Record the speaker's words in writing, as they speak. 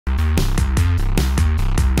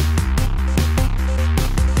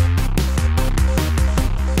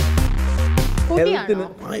ഹെൽത്തിന്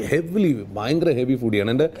ഹെവിലി ഭയങ്കര ഹെവി ഫുഡിയാണ്.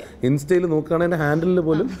 എൻ്റെ ഇൻസ്റ്റയിൽ നോക്കുകയാണെങ്കിൽ എൻ്റെ ഹാൻഡിലിൽ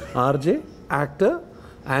പോലും RJ ആക്ടർ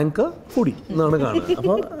ആങ്കർ ഫുഡി എന്നാണ് കാണുന്നത്.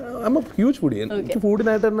 അപ്പോൾ I M A huge foodie. എനിക്ക്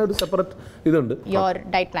ഫുഡിനായിട്ട് തന്നെ ഒരു സെപ്പറേറ്റ് ഇതുണ്ട്.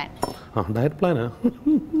 Diet plan diet പ്ലാനാ?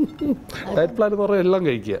 Diet plan എന്ന് പറഞ്ഞാൽ എല്ലാം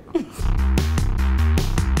കഴിക്കുക.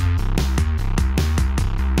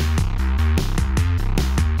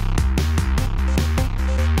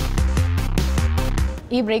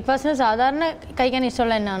 ഈ ബ്രേക്ക്ഫാസ്റ്റിന് സാധാരണ കഴിക്കാൻ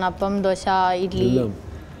ഇഷ്ടമുള്ള എന്നാണ്? അപ്പം, ദോശ, ഇഡ്ഡലി.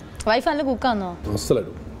 വൈഫ് നല്ല കുക്കാണോ?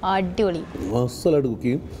 അസലായിട്ട് അടിപൊളി, അസലായിട്ട് കുക്ക്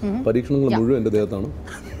ചെയ്യും. പരീക്ഷണങ്ങൾ മുഴുവൻ എൻ്റെ ദേഹത്താണ്.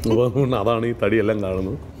 അപ്പോൾ അതാണ് ഈ തടിയെല്ലാം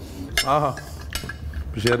കാണുന്നത്. ആഹാ,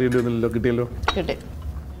 ഷെയർ ചെയ്യേണ്ടി കിട്ടിയല്ലോ. കിട്ടി.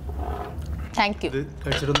 Thank you.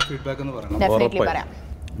 ഫീഡ്ബാക്ക് എന്ന് പറയണം.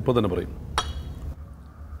 ഇപ്പോൾ തന്നെ പറയും.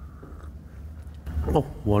 ഓ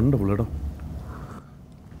വണ്ടർഫുൾ കേട്ടോ.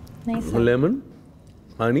 Lemon,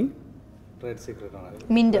 honey,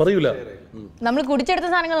 mint. പറയൂല, നമ്മൾ കുടിച്ചെടുത്ത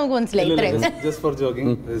സാധനങ്ങൾ നമുക്ക് മനസ്സിലായി. Just for joking,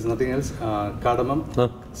 there is nothing else. Cardamom,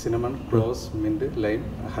 cinnamon, cloves, mint, lime,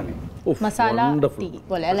 honey. Masala tea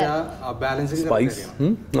പോലെ അല്ലേ? Balancing spice.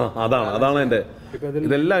 അതാണ് എൻ്റെ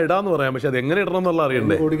ഇതെല്ലാം ഇടാന്ന് പറയാം. പക്ഷെ അത് എങ്ങനെ ഇടണം എന്നുള്ള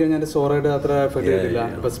അറിയണ്ടേ? കൂടി കഴിഞ്ഞാൽ എൻ്റെ സോറായിട്ട് അത്ര എഫക്റ്റ് ചെയ്തില്ല.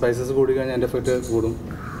 ഇപ്പം സ്പൈസസ് കൂടി കഴിഞ്ഞാൽ എൻ്റെ എഫക്റ്റ് കൂടും.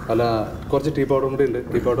 അല്ല, കുറച്ച് ടീ പൗഡറും കൂടി ഉണ്ട്.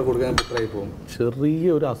 ടീ പൗഡർ കൊടുക്കാൻ ബെറ്ററായി പോകും. ചെറിയ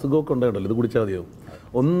ഒരു അസുഖമൊക്കെ ഉണ്ടായിട്ടല്ലോ, ഇത് കുടിച്ചാൽ മതിയാവും.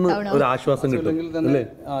 ഒന്ന് ഒരു ആശ്വാസം കിട്ടും അല്ലേ?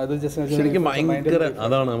 ശരിക്കും ഭയങ്കര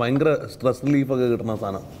അതാണ്, ഭയങ്കര സ്ട്രെസ് റിലീഫ് ഒക്കെ കിട്ടുന്ന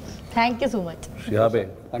സാധനം. Thank you so much. ഷിഹാബേ,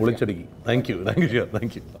 പൊളിച്ചടിക്ക്. Thank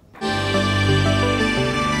you.